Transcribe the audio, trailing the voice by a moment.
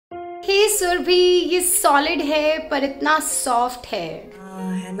हे सुरभि, ये सॉलिड है पर इतना सॉफ्ट है।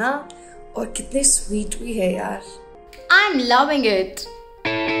 है ना, और कितने स्वीट भी है यार। I am loving it.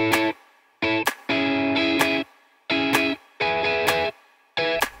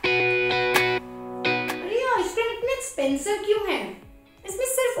 अरे ये आइसक्रीम इतने एक्सपेंसिव क्यों है? इसमें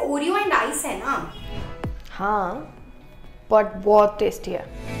सिर्फ ओरियो एंड आइस है ना? हाँ, बट बहुत टेस्टी है।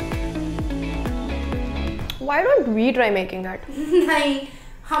 Why don't we try making that? नहीं,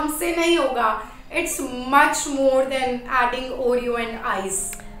 हमसे नहीं होगा। It's much more than adding Oreo and ice.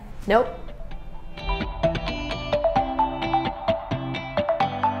 Nope.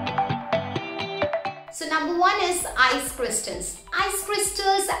 So number one is ice crystals. Ice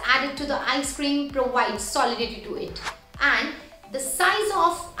crystals added to the ice cream provide solidity to it, and the size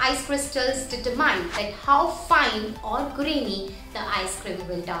of ice crystals determine that how fine or grainy the ice cream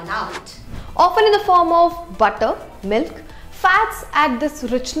will turn out. Often in the form of butter, milk, fats add this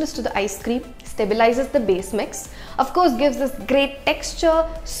richness to the ice cream, stabilizes the base mix, of course gives this great texture,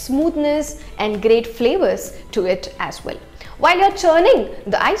 smoothness and great flavors to it as well. While you're churning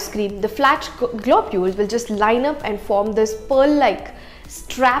the ice cream, the flat globules will just line up and form this pearl-like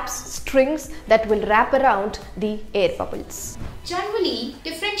strings that will wrap around the air bubbles. Generally,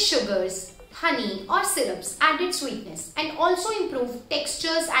 different sugars, honey or syrups added sweetness and also improve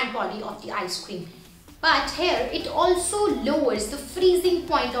textures and body of the ice cream. But here it also lowers the freezing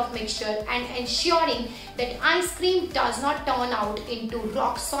point of mixture and ensuring that ice cream does not turn out into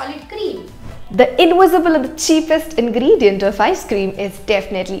rock solid cream. The invisible and the cheapest ingredient of ice cream is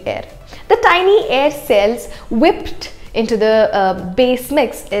definitely air. The tiny air cells whipped into the base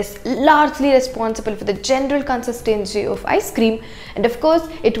mix is largely responsible for the general consistency of ice cream, and of course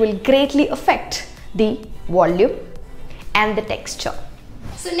it will greatly affect the volume and the texture.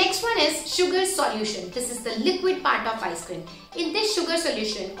 So next one is sugar solution. This is the liquid part of ice cream. In this sugar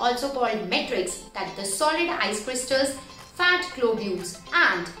solution, also called matrix, that the solid ice crystals, fat globules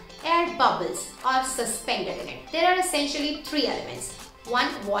and air bubbles are suspended in it. There are essentially three elements: one,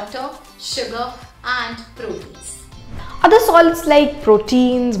 water, sugar and proteins. Other solids like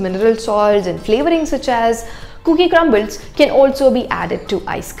proteins, mineral salts and flavorings such as cookie crumbles can also be added to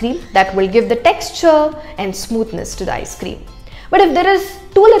ice cream that will give the texture and smoothness to the ice cream. But if there is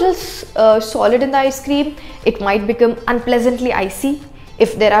too little solid in the ice cream, it might become unpleasantly icy.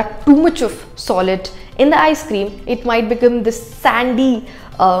 If there are too much of solid in the ice cream, it might become this sandy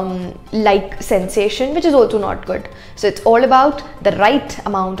like sensation, which is also not good. So it's all about the right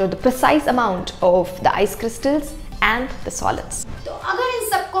amount or the precise amount of the ice crystals and the solids. तो अगर इन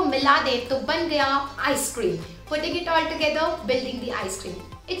सबको मिला दे तो बन गया ice cream. Putting it all together, building the ice cream.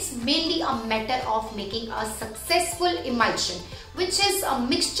 It's mainly a matter of making a successful emulsion, which is a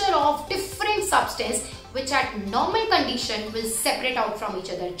mixture of different substances which at normal condition will separate out from each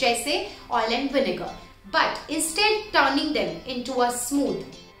other, जैसे oil and vinegar. But instead turning them into a smooth,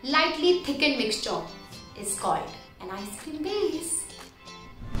 lightly thickened mixture is called an ice cream base.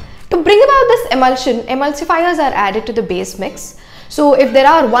 To bring about this emulsion, emulsifiers are added to the base mix. So if there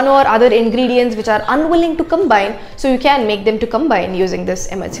are one or other ingredients which are unwilling to combine, so you can make them to combine using this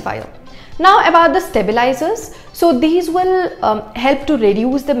emulsifier. Now about the stabilizers. So these will help to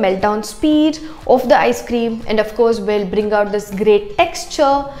reduce the meltdown speed of the ice cream, and of course will bring out this great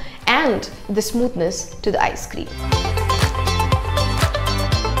texture and the smoothness to the ice cream.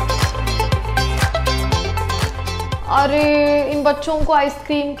 अरे इन बच्चों को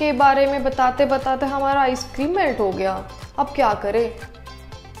ice cream के बारे में बताते बताते हमारा ice cream melt हो गया। अब क्या करें?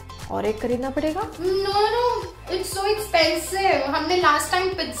 और एक खरीदना पड़ेगा? No, it's so expensive. हमने लास्ट टाइम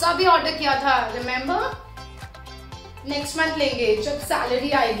पिज्जा भी ऑर्डर किया था, remember? नेक्स्ट मंथ लेंगे जब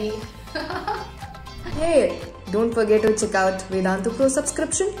सैलरी आएगी। Hey, don't forget to check out Vedantu Pro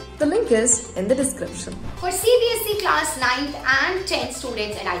subscription. The link is in the description. For CBSE class 9th and 10th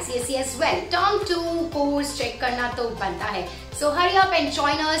students and ICSE as well, term 2 course check करना तो बनता है. So hurry up and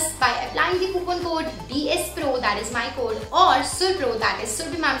join us by applying the coupon code BSPRO, that is my code, or SURPRO, that is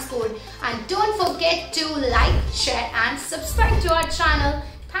Surbhi ma'am's code. And don't forget to like, share and subscribe to our channel.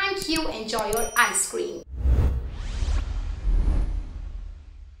 Thank you. Enjoy your ice cream.